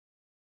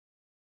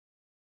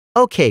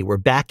Okay, we're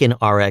back in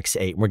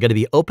RX8. We're going to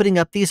be opening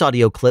up these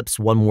audio clips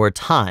one more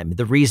time.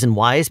 The reason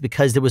why is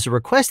because there was a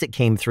request that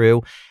came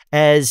through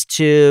as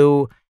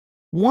to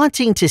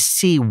wanting to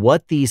see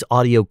what these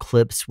audio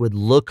clips would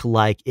look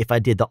like if I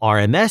did the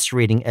RMS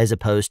reading as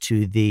opposed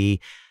to the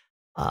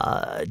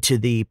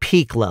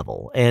peak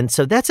level. And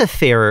so that's a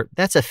fair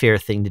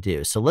thing to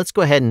do. So let's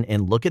go ahead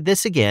and look at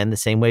this again, the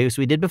same way as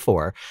we did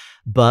before,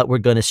 but we're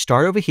going to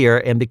start over here.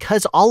 And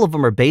because all of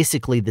them are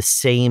basically the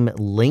same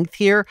length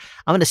here,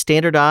 I'm going to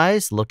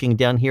standardize, looking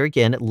down here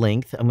again at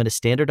length, I'm going to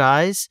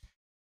standardize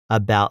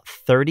about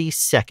 30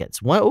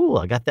 seconds. Oh,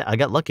 I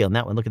got lucky on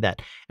that one. Look at that.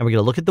 And we're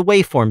going to look at the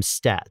waveform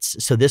stats.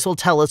 So this will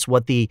tell us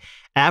what the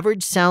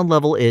average sound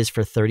level is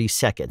for 30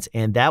 seconds.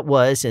 And that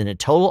was in a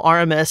total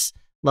RMS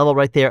level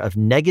right there of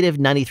negative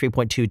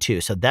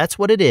 93.22. So that's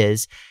what it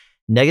is,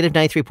 negative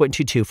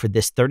 93.22 for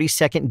this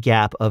 30-second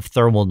gap of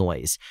thermal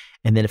noise.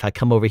 And then if I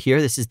come over here,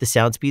 this is the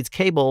sound speeds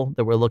cable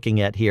that we're looking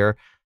at here,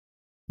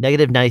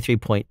 negative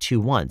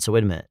 93.21. So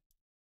wait a minute,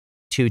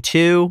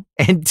 22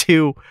 and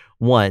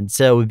 21.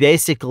 So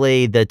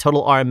basically the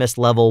total RMS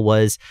level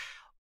was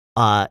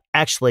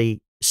actually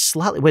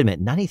slightly, wait a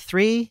minute,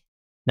 93?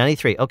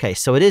 93. Okay,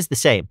 so it is the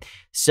same.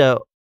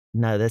 So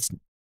no, that's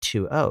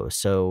 20.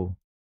 So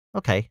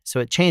okay, so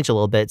it changed a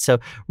little bit. So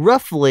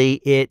roughly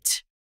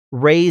it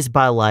raised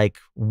by like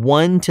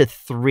 1 to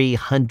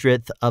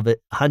 300th of a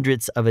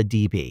hundredths of a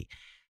dB.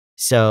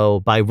 So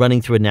by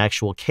running through an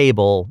actual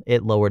cable,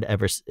 it lowered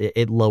ever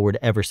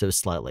so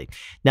slightly.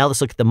 Now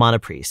let's look at the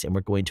Monoprice, and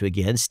we're going to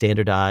again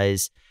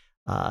standardize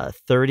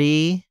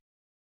 30.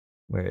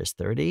 Where is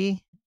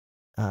 30?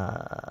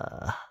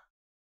 Length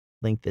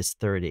is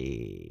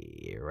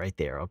 30 right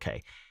there.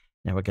 Okay.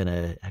 Now we're going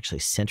to actually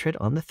center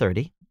it on the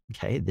 30.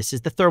 Okay, this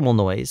is the thermal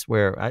noise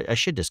where I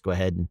should just go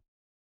ahead and,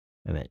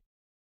 wait a minute,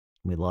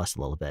 we lost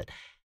a little bit.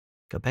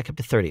 Go back up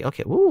to 30.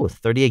 Okay, ooh,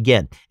 30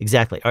 again.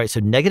 Exactly. All right,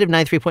 so negative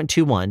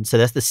 93.21. So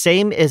that's the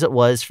same as it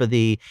was for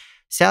the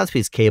sound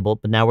speeds cable,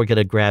 but now we're going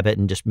to grab it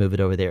and just move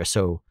it over there.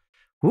 So,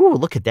 ooh,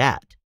 look at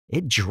that.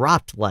 It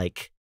dropped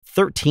like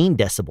 13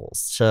 decibels.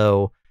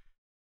 So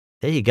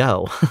there you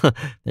go.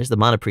 There's the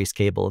Monoprice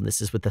cable, and this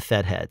is with the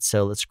Fethead.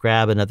 So let's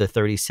grab another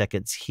 30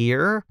 seconds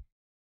here.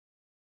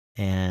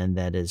 And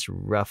that is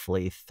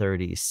roughly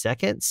 30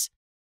 seconds.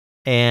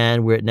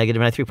 And we're at negative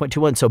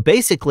 93.21. So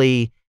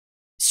basically,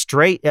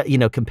 straight,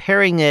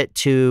 comparing it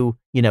to,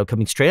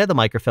 coming straight out of the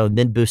microphone,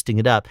 then boosting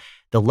it up,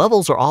 the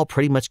levels are all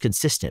pretty much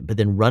consistent, but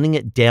then running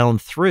it down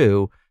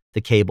through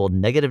the cable,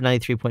 negative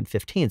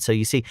 93.15. So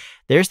you see,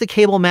 there's the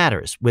cable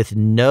matters with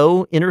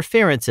no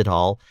interference at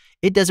all.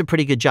 It does a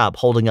pretty good job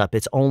holding up.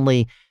 It's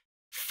only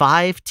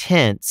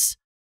 5/10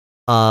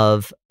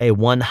 of a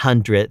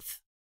 100th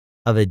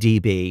of a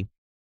dB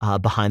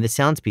behind the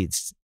sound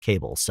speeds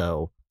cable.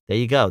 So there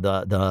you go.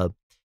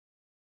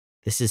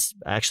 This is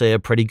actually a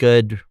pretty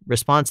good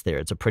response there.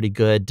 It's a pretty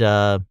good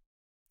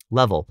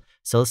level.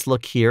 So let's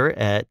look here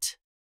at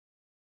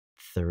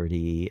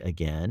 30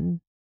 again.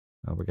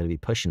 Oh, we're going to be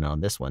pushing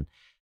on this one.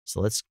 So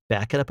let's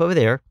back it up over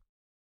there.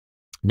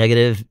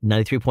 Negative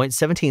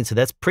 93.17. So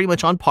that's pretty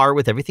much on par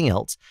with everything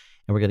else.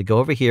 And we're going to go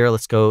over here.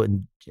 Let's go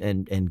and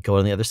go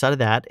on the other side of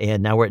that.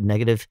 And now we're at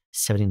negative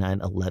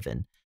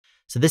 79.11.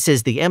 So this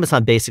is the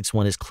Amazon Basics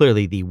one is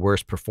clearly the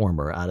worst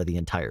performer out of the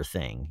entire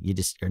thing.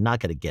 You're not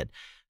going to get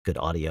good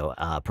audio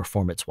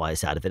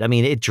performance-wise out of it. I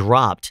mean, it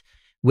dropped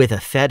with a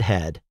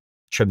Fethead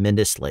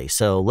tremendously.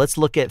 So let's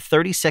look at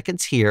 30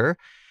 seconds here.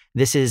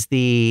 This is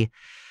the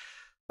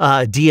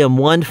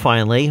DM-1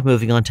 finally,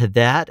 moving on to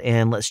that,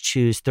 and let's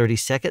choose 30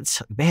 seconds.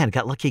 Man,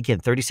 got lucky again,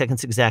 30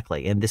 seconds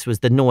exactly. And this was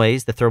the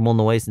noise, the thermal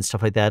noise and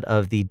stuff like that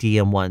of the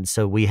DM-1.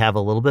 So we have a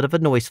little bit of a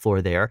noise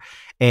floor there,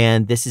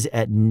 and this is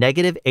at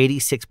negative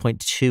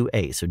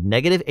 86.28, so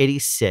negative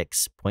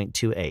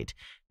 86.28.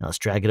 Now let's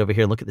drag it over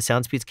here and look at the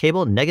sound speeds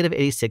cable, negative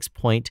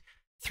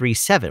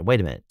 86.37. Wait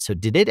a minute, so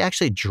did it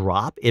actually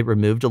drop? It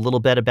removed a little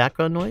bit of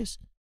background noise?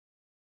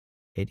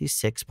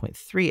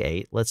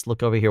 86.38, let's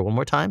look over here one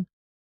more time.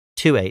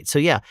 28. So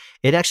yeah,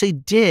 it actually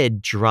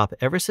did drop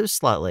ever so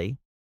slightly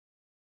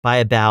by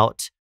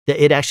about,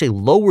 it actually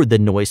lowered the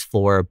noise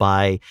floor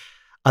by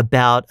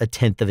about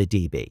 1/10 of a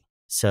dB.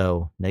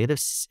 So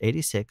negative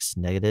 86,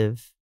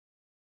 negative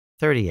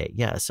 38.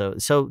 Yeah, so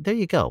there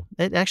you go.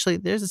 It actually,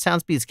 there's a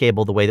sound speeds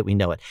cable the way that we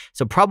know it.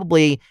 So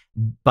probably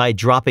by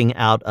dropping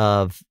out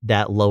of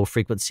that low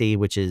frequency,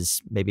 which is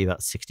maybe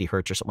about 60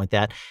 hertz or something like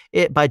that,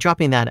 by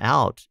dropping that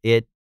out,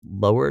 it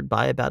lowered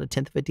by about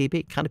 1/10 of a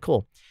dB. Kind of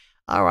cool.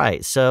 All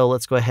right, so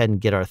let's go ahead and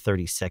get our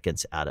 30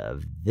 seconds out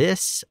of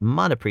this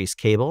Monoprice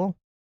cable.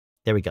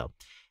 There we go.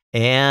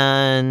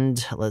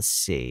 And let's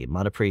see,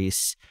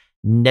 Monoprice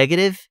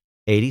negative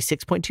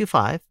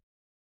 86.25.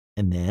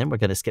 And then we're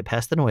going to skip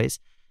past the noise,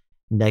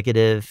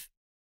 negative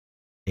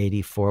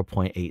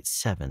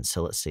 84.87.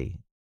 So let's see,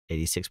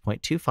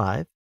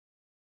 86.25,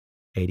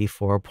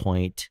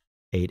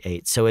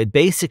 84.88. So it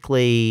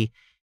basically,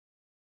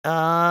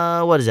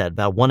 what is that?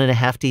 About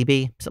 1.5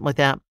 dB, something like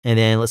that. And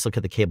then let's look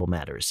at the cable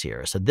matters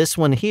here. So this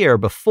one here,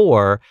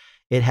 before,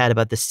 it had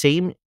about the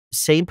same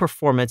same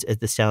performance as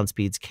the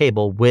SoundSpeeds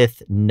cable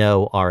with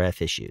no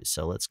RF issues.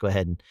 So let's go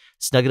ahead and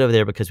snug it over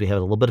there because we have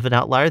a little bit of an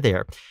outlier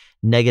there.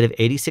 Negative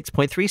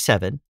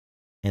 86.37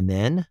 and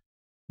then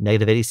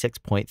negative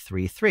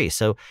 86.33.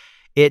 So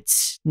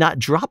it's not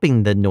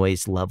dropping the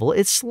noise level.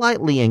 It's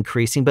slightly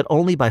increasing, but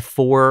only by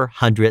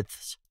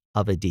 0.04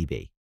 of a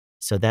dB.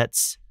 So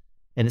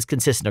and it's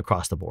consistent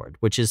across the board,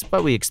 which is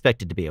what we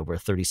expected to be over a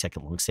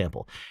 30-second long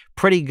sample.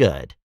 Pretty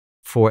good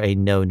for a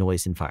no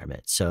noise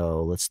environment.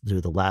 So let's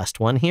do the last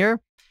one here,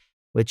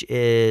 which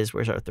is,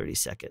 where's our 30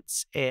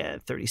 seconds?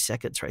 And 30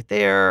 seconds right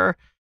there,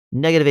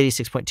 negative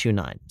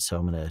 86.29. So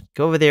I'm going to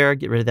go over there,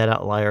 get rid of that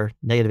outlier,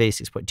 negative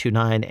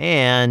 86.29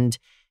 and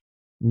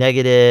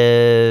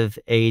negative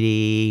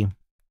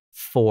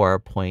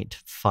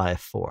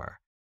 84.54.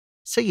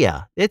 So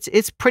yeah,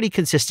 it's pretty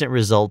consistent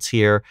results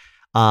here.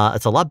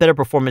 It's a lot better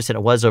performance than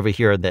it was over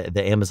here.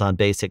 The Amazon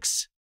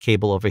Basics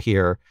cable over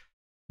here,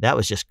 that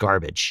was just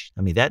garbage.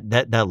 I mean, that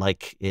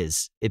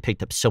it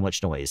picked up so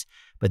much noise.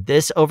 But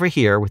this over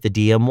here with the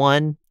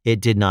DM-1,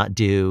 it did not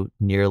do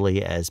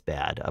nearly as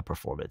bad a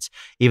performance.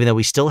 Even though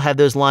we still have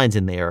those lines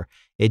in there,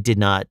 it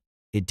didn't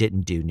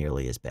do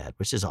nearly as bad,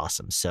 which is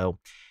awesome. So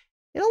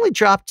it only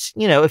dropped,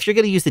 if you're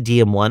going to use the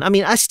DM-1, I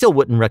mean, I still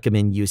wouldn't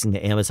recommend using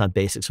the Amazon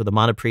Basics or the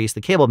Monoprice.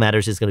 The Cable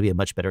Matters is going to be a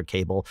much better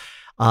cable.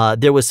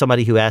 There was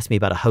somebody who asked me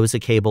about a HOSA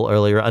cable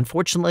earlier.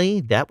 Unfortunately,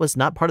 that was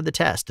not part of the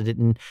test. I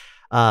didn't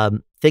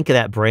think of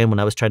that brand when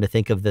I was trying to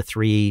think of the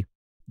three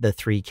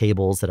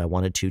cables that I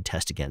wanted to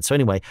test against. So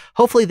anyway,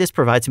 hopefully this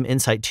provides some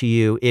insight to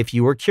you if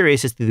you were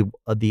curious as to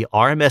the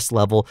RMS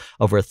level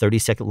over a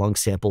 30-second long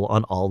sample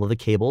on all of the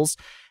cables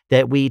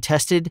that we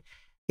tested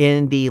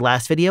in the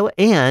last video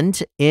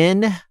and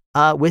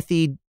with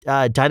the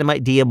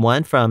Dynamite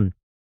DM-1 from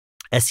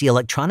SC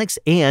Electronics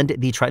and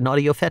the Triton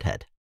Audio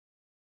Fethead.